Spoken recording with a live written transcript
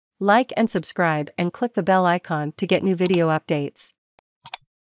Like and subscribe and click the bell icon to get new video updates.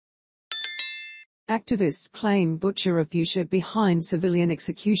 Activists claim Butcher of Bucha behind civilian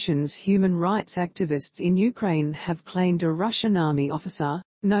executions. Human rights activists in Ukraine have claimed a Russian army officer,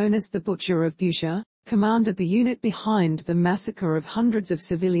 known as the Butcher of Bucha, commanded the unit behind the massacre of hundreds of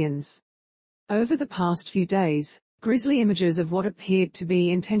civilians. Over the past few days, grisly images of what appeared to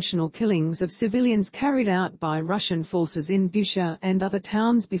be intentional killings of civilians carried out by Russian forces in Bucha and other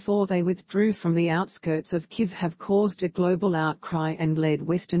towns before they withdrew from the outskirts of Kyiv have caused a global outcry and led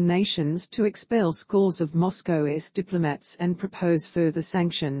Western nations to expel scores of Moscow's diplomats and propose further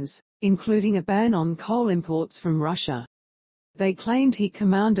sanctions, including a ban on coal imports from Russia. They claimed he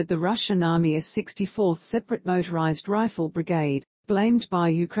commanded the Russian Army's 64th Separate Motorized Rifle Brigade, blamed by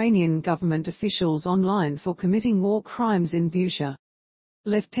Ukrainian government officials online for committing war crimes in Bucha.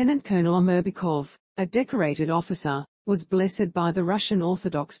 Lieutenant Colonel Omurbekov, a decorated officer, was blessed by the Russian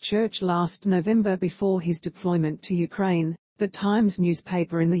Orthodox Church last November before his deployment to Ukraine, the Times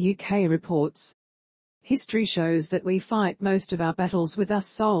newspaper in the UK reports. "History shows that we fight most of our battles with our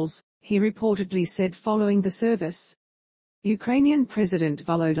souls," he reportedly said following the service. Ukrainian President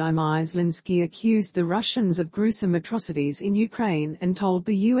Volodymyr Zelenskyy accused the Russians of gruesome atrocities in Ukraine and told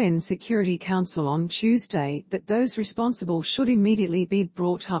the UN Security Council on Tuesday that those responsible should immediately be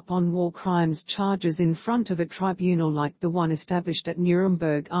brought up on war crimes charges in front of a tribunal like the one established at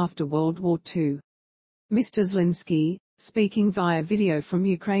Nuremberg after World War II. Mr. Zelenskyy, speaking via video from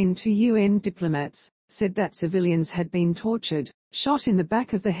Ukraine to UN diplomats, said that civilians had been tortured, shot in the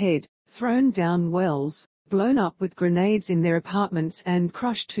back of the head, thrown down wells, blown up with grenades in their apartments and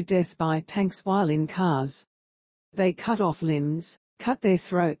crushed to death by tanks while in cars. They cut off limbs, cut their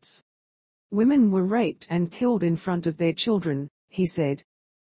throats. Women were raped and killed in front of their children, he said.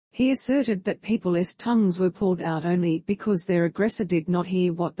 He asserted that people's tongues were pulled out only because their aggressor did not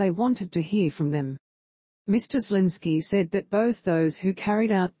hear what they wanted to hear from them. Mr. Zelenskyy said that both those who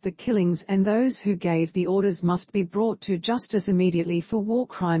carried out the killings and those who gave the orders must be brought to justice immediately for war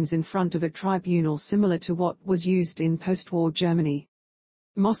crimes in front of a tribunal similar to what was used in post-war Germany.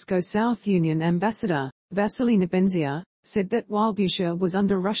 Moscow South Union Ambassador, Vassily Nebenzia, said that while Bucha was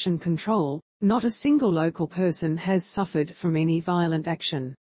under Russian control, not a single local person has suffered from any violent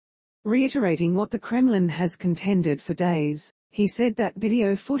action. Reiterating what the Kremlin has contended for days, he said that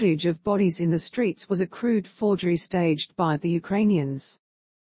video footage of bodies in the streets was a crude forgery staged by the Ukrainians.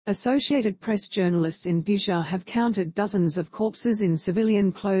 Associated Press journalists in Bucha have counted dozens of corpses in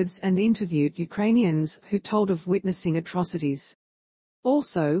civilian clothes and interviewed Ukrainians who told of witnessing atrocities.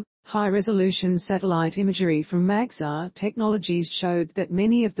 Also, high-resolution satellite imagery from Maxar Technologies showed that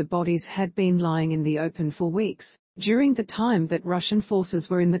many of the bodies had been lying in the open for weeks, during the time that Russian forces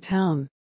were in the town.